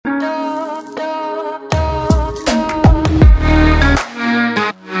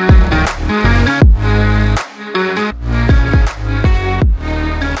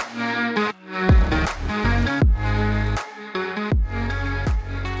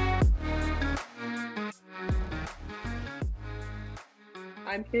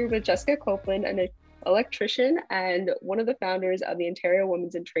I'm here with Jessica Copeland, an electrician and one of the founders of the Ontario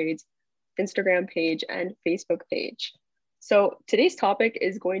Women's in Trades Instagram page and Facebook page. So today's topic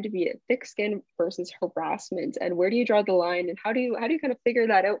is going to be thick skin versus harassment, and where do you draw the line, and how do you kind of figure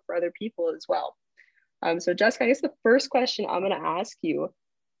that out for other people as well? So Jessica, I guess the first question I'm going to ask you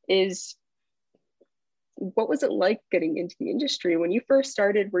is, what was it like getting into the industry when you first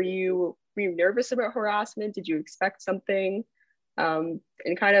started? Were you nervous about harassment? Did you expect something? And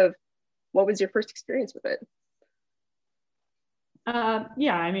kind of what was your first experience with it?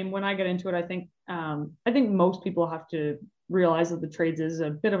 Yeah, I mean, when I get into it, I think most people have to realize that the trades is a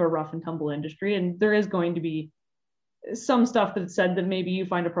bit of a rough and tumble industry, and there is going to be some stuff that's said that maybe you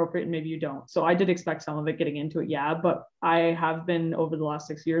find appropriate and maybe you don't. So I did expect some of it getting into it, yeah, but I have been over the last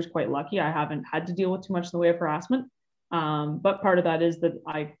 6 years quite lucky. I haven't had to deal with too much in the way of harassment. But part of that is that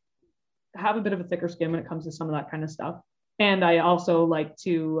I have a bit of a thicker skin when it comes to some of that kind of stuff. And I also like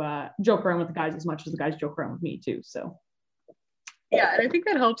to joke around with the guys as much as the guys joke around with me too. So Yeah, and I think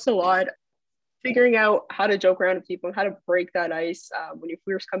that helps a lot, figuring out how to joke around with people and how to break that ice when you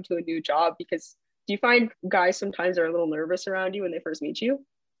first come to a new job. Because do you find guys sometimes are a little nervous around you when they first meet you?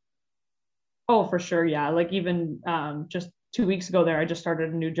 oh, for sure. Yeah. Like even just 2 weeks ago there, I just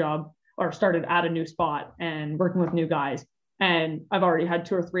started a new job or started at a new spot and working with new guys. And I've already had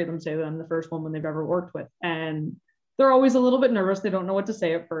two or three of them say that I'm the first woman they've ever worked with. And they're always a little bit nervous. They don't know what to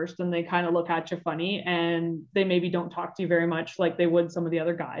say at first. And they kind of look at you funny and they maybe don't talk to you very much like they would some of the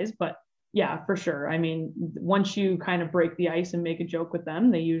other guys. But yeah, for sure. I mean, once you kind of break the ice and make a joke with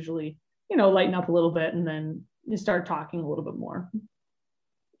them, they usually, lighten up a little bit and then you start talking a little bit more.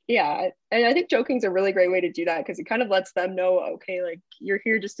 Yeah, and I think joking is a really great way to do that because it kind of lets them know, okay, like you're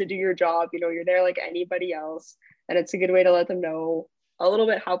here just to do your job, you're there like anybody else. And it's a good way to let them know a little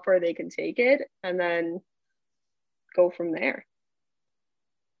bit how far they can take it and then go from there.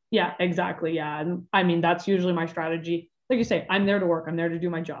 Yeah, exactly. Yeah. And I mean, that's usually my strategy. Like you say, I'm there to work, I'm there to do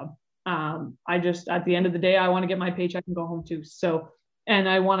my job. I just, at the end of the day, I want to get my paycheck and go home too. So, and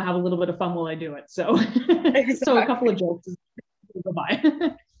I want to have a little bit of fun while I do it. So, so a couple Exactly. of jokes go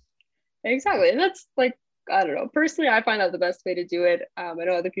by. Exactly. And that's like, I don't know. Personally, I find that the best way to do it. I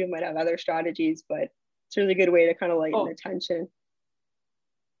know other people might have other strategies, but it's a really good way to kind of lighten Oh, the tension.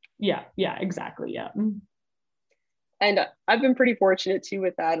 yeah. Yeah, exactly. Yeah. And I've been pretty fortunate too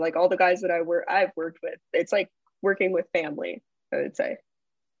with that. Like all the guys that I've worked with, it's like working with family, I would say.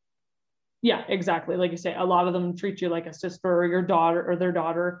 Yeah, exactly. Like you say, a lot of them treat you like a sister or your daughter or their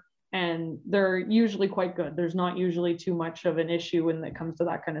daughter, and they're usually quite good. There's not usually too much of an issue when it comes to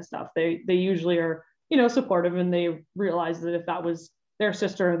that kind of stuff. They usually are, supportive, and they realize that if that was their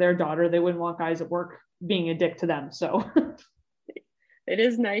sister or their daughter, they wouldn't want guys at work being a dick to them. So It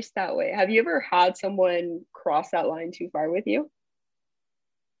is nice that way. Have you ever had someone cross that line too far with you?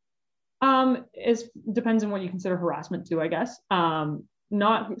 it depends on what you consider harassment too, I guess.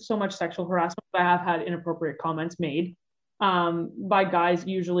 Not so much sexual harassment, but I have had inappropriate comments made by guys,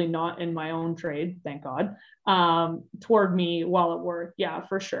 usually not in my own trade, thank God, toward me while at work. Yeah,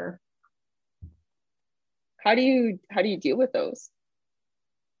 for sure. How do you deal with those?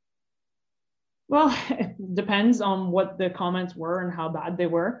 Well, it depends on what the comments were and how bad they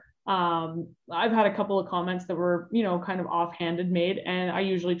were. I've had a couple of comments that were, kind of offhanded made, and I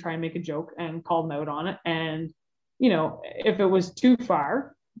usually try and make a joke and call them out on it. And, if it was too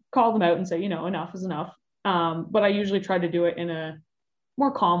far, call them out and say, enough is enough. But I usually try to do it in a more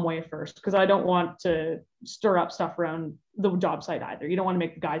calm way first because I don't want to stir up stuff around the job site either. You don't want to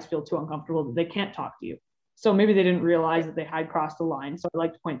make the guys feel too uncomfortable that they can't talk to you. So maybe they didn't realize that they had crossed the line. So I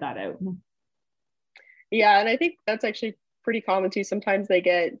like to point that out. Yeah, and I think that's actually pretty common too. Sometimes they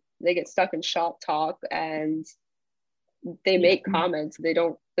get stuck in shop talk and they Yeah. make comments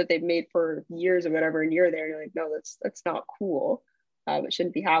that they've made for years or whatever, and you're there, and you're like, no, that's not cool. It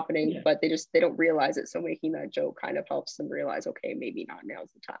shouldn't be happening, Yeah. but they don't realize it. So making that joke kind of helps them realize, okay, maybe not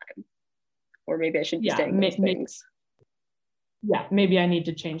now's the time, or maybe I shouldn't be Yeah. saying those things. Yeah, maybe I need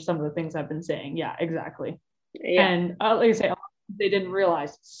to change some of the things I've been saying. Yeah, exactly. Yeah, And like I say, they didn't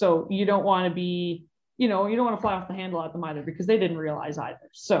realize. So you don't want to be, you don't want to fly off the handle at them either because they didn't realize either.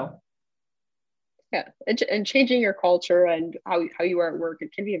 So yeah, and changing your culture and how you are at work,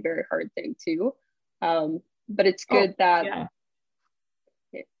 it can be a very hard thing too. But it's oh good that, yeah,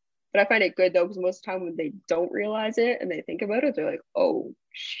 but I find it good though because most of the time when they don't realize it and they think about it, they're like, oh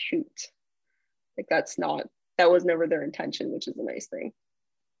shoot, like that was never their intention, which is a nice thing.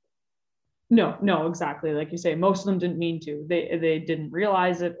 no, no, exactly. Like you say, most of them didn't mean to. They didn't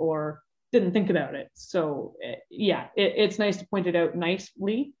realize it or didn't think about it. So yeah, it's nice to point it out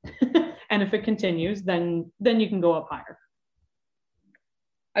nicely. And if it continues, then you can go up higher.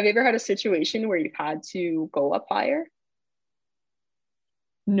 Have you ever had a situation where you've had to go up higher?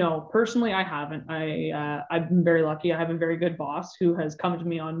 No, personally, I haven't. I've been very lucky. I have a very good boss who has come to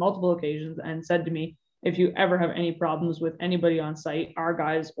me on multiple occasions and said to me, if you ever have any problems with anybody on site, our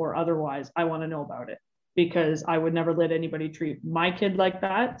guys or otherwise, I want to know about it, because I would never let anybody treat my kid like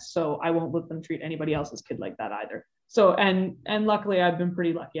that. So I won't let them treat anybody else's kid like that either. So and luckily I've been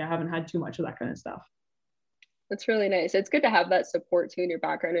pretty lucky. I haven't had too much of that kind of stuff. That's really nice. It's good to have that support too in your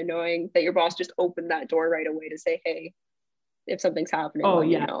background and knowing that your boss just opened that door right away to say, hey, if something's happening, Oh let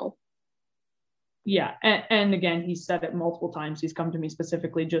me yeah. know. Yeah. And again, he said it multiple times. He's come to me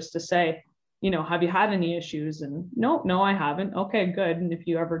specifically just to say, have you had any issues? And no, I haven't. Okay, good. And if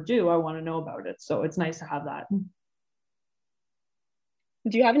you ever do, I want to know about it. So it's nice to have that.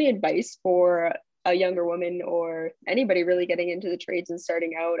 Do you have any advice for a younger woman or anybody really getting into the trades and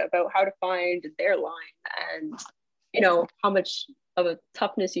starting out about how to find their line and, how much of a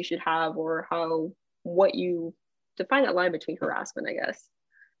toughness you should have, or what you define that line between harassment, I guess,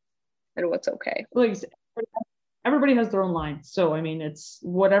 and what's okay? Like everybody has their own line. So, I mean, it's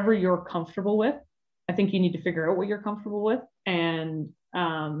whatever you're comfortable with. I think you need to figure out what you're comfortable with. And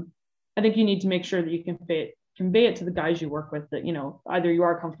I think you need to make sure that you can convey it to the guys you work with that, either you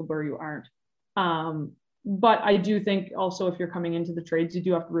are comfortable or you aren't. But I do think also, if you're coming into the trades, you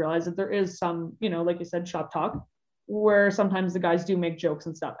do have to realize that there is some, like you said, shop talk, where sometimes the guys do make jokes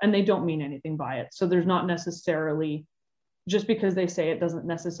and stuff and they don't mean anything by it. So there's not necessarily, just because they say it doesn't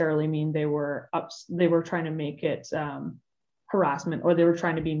necessarily mean they were trying to make it harassment, or they were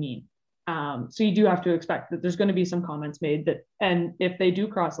trying to be mean. So you do have to expect that there's going to be some comments made and if they do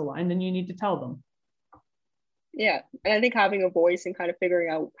cross the line, then you need to tell them. Yeah. And I think having a voice and kind of figuring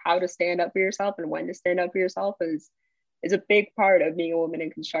out how to stand up for yourself and when to stand up for yourself is a big part of being a woman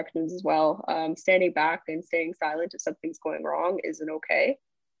in construction as well. Standing back and staying silent if something's going wrong isn't okay.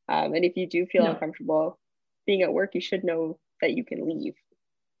 And if you do feel uncomfortable being at work, you should know that you can leave.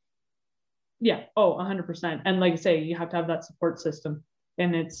 Yeah. Oh, 100%. And like I say, you have to have that support system.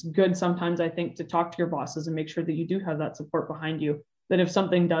 And it's good sometimes, I think, to talk to your bosses and make sure that you do have that support behind you, that if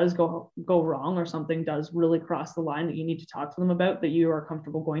something does go wrong, or something does really cross the line that you need to talk to them about, that you are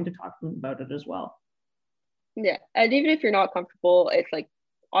comfortable going to talk to them about it as well. Yeah. And even if you're not comfortable, it's like,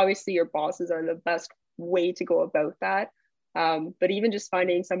 obviously your bosses are the best way to go about that. But even just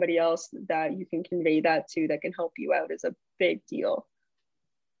finding somebody else that you can convey that to that can help you out is a big deal.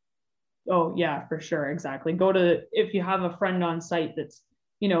 Oh yeah, for sure. Exactly. If you have a friend on site that's,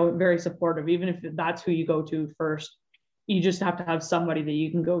 very supportive, even if that's who you go to first, you just have to have somebody that you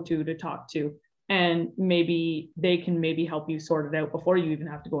can go to talk to. And maybe they can help you sort it out before you even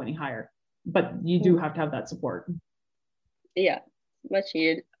have to go any higher. But you do have to have that support. Yeah, much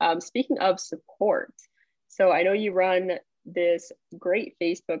needed. Speaking of support, so I know you run this great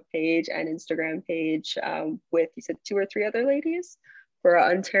Facebook page and Instagram page with, you said, 2 or 3 other ladies for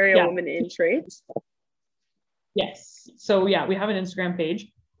Ontario Women in Trades. Yes. So yeah, we have an Instagram page.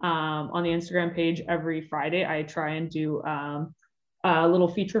 On the Instagram page, every Friday, I try and do a little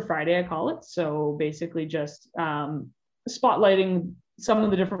feature Friday, I call it. So basically just spotlighting some of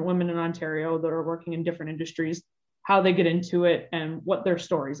the different women in Ontario that are working in different industries, how they get into it, and what their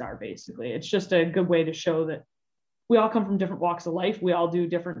stories are. Basically, it's just a good way to show that we all come from different walks of life. We all do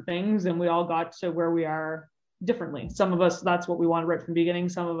different things, and we all got to where we are differently. Some of us, that's what we wanted right from the beginning.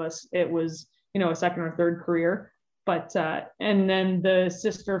 Some of us, it was, a second or third career. But and then the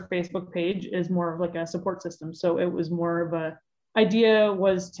sister Facebook page is more of like a support system. So it was more of a idea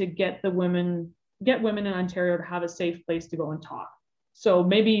was to get women in Ontario to have a safe place to go and talk. So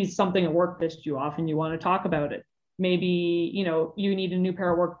maybe something at work pissed you off and you want to talk about it. Maybe, you need a new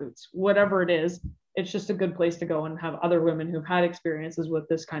pair of work boots, whatever it is. It's just a good place to go and have other women who've had experiences with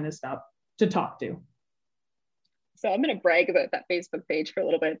this kind of stuff to talk to. So I'm going to brag about that Facebook page for a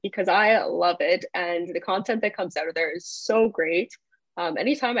little bit because I love it. And the content that comes out of there is so great.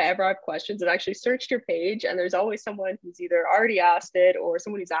 Anytime I ever have questions, I've actually searched your page and there's always someone who's either already asked it or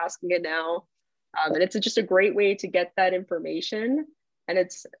someone who's asking it now. And it's just a great way to get that information.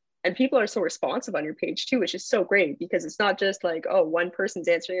 And people are so responsive on your page too, which is so great because it's not just like, oh, one person's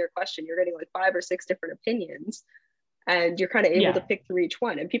answering your question. You're getting like 5 or 6 different opinions and you're kind of able to pick through each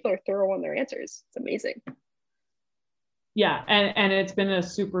one, and people are thorough on their answers. It's amazing. Yeah. And it's been a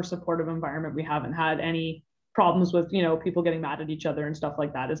super supportive environment. We haven't had any problems with, people getting mad at each other and stuff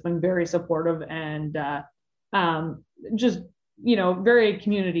like that. It's been very supportive and just, very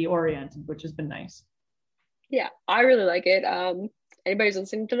community oriented, which has been nice. Yeah, I really like it. Anybody's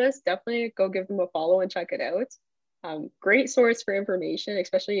listening to this, definitely go give them a follow and check it out. Great source for information,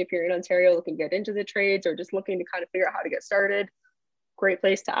 especially if you're in Ontario looking to get into the trades or just looking to kind of figure out how to get started. great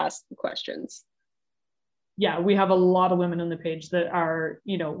place to ask questions. Yeah, we have a lot of women on the page that are,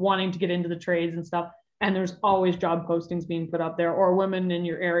 wanting to get into the trades and stuff. And there's always job postings being put up there, or women in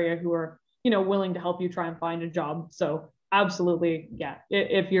your area who are, willing to help you try and find a job. So absolutely, yeah.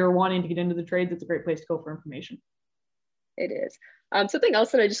 If you're wanting to get into the trades, it's a great place to go for information. It is. Something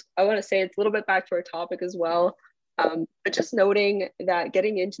else that I want to say, it's a little bit back to our topic as well. But just noting that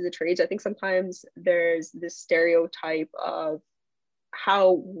getting into the trades, I think sometimes there's this stereotype of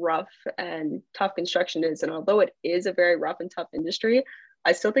how rough and tough construction is. And although it is a very rough and tough industry,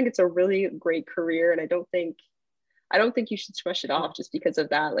 I still think it's a really great career. And I don't think you should brush it off just because of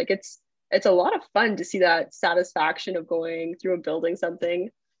that. Like it's a lot of fun to see that satisfaction of going through and building something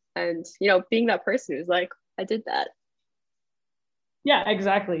and, being that person who's like, I did that. Yeah,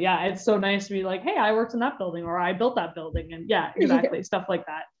 exactly. Yeah. It's so nice to be like, hey, I worked in that building, or I built that building. And yeah, exactly. Yeah. Stuff like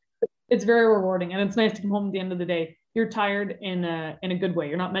that. It's very rewarding. And it's nice to come home at the end of the day. You're tired in a good way.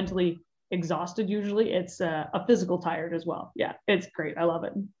 You're not mentally exhausted usually. It's a physical tired as well. Yeah, it's great. I love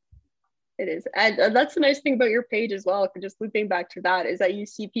it. It is. And that's the nice thing about your page as well. Just looping back to that is that you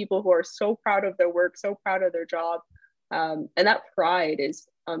see people who are so proud of their work, so proud of their job. And that pride is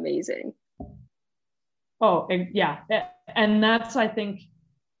amazing. Oh, yeah. And that's, I think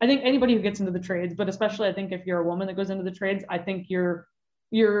anybody who gets into the trades, but especially I think if you're a woman that goes into the trades, I think you're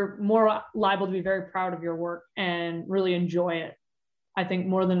more liable to be very proud of your work and really enjoy it. I think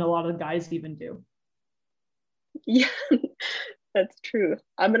more than a lot of guys even do. Yeah, that's true.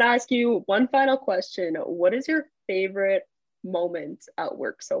 I'm going to ask you one final question. What is your favorite moment at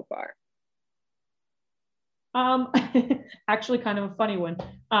work so far? Actually kind of a funny one.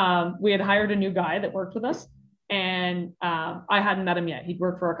 We had hired a new guy that worked with us, and I hadn't met him yet. He'd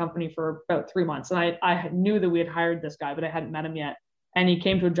worked for our company for about 3 months, and I knew that we had hired this guy, but I hadn't met him yet. And he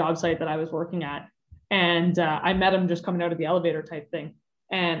came to a job site that I was working at, and I met him just coming out of the elevator type thing.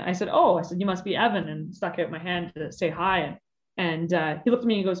 And I said, you must be Evan, and stuck out my hand to say hi. And he looked at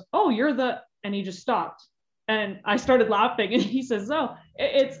me and he goes, oh, you're the, and he just stopped. And I started laughing, and he says, oh,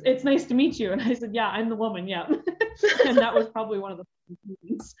 it's nice to meet you. And I said, yeah, I'm the woman. Yeah. And that was probably one of the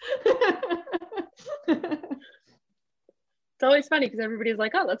meetings. It's always funny because everybody's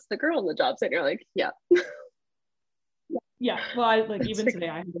like, oh, that's the girl in the job site. And you're like, yeah. Yeah. Well, even today,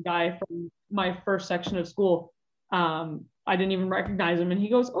 I had a guy from my first section of school. I didn't even recognize him. And he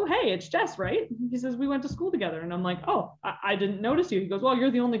goes, oh, hey, it's Jess, right? He says, we went to school together. And I'm like, oh, I didn't notice you. He goes, well,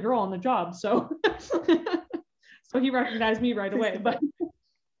 you're the only girl on the job. So so he recognized me right away. But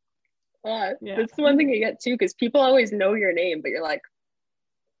yeah, that's the one thing you get too, because people always know your name, but you're like,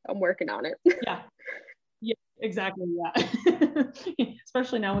 I'm working on it. Yeah, exactly. Yeah.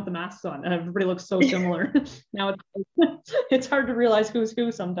 Especially now with the masks on, everybody looks so similar. Now it's hard to realize who's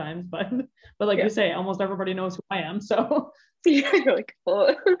who sometimes, but like you say, almost everybody knows who I am. So yeah, you're like,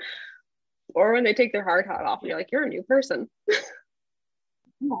 oh. Or when they take their hard hat off, you're like, you're a new person.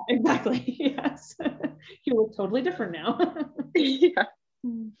 Yeah, exactly. Yes. You look totally different now. Yeah.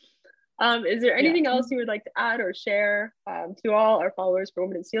 Is there anything else you would like to add or share to all our followers for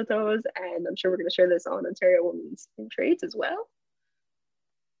Women in Steel Toes? And I'm sure we're going to share this on Ontario Women's in Trades as well.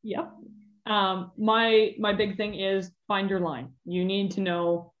 Yeah. My big thing is find your line. You need to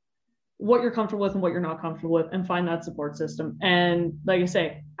know what you're comfortable with and what you're not comfortable with, and find that support system. And like I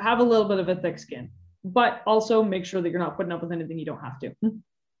say, have a little bit of a thick skin, but also make sure that you're not putting up with anything you don't have to.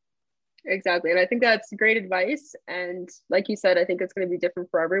 Exactly. And I think that's great advice. And like you said, I think it's going to be different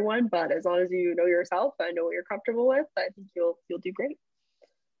for everyone, but as long as you know yourself and know what you're comfortable with, I think you'll do great.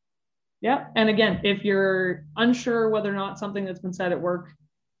 Yeah. And again, if you're unsure whether or not something that's been said at work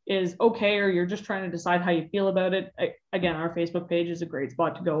is okay, or you're just trying to decide how you feel about it, again, our Facebook page is a great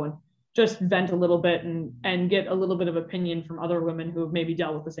spot to go and just vent a little bit and get a little bit of opinion from other women who have maybe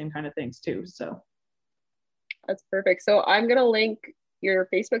dealt with the same kind of things too. So that's perfect. So I'm going to link your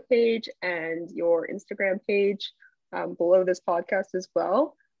Facebook page and your Instagram page below this podcast as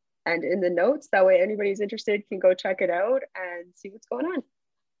well, and in the notes. That way anybody's interested can go check it out and see what's going on.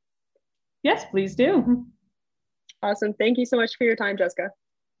 Yes, please do. Awesome. Thank you so much for your time, Jessica.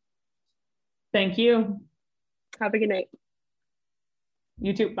 Thank you. Have a good night.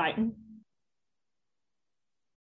 You too. Bye.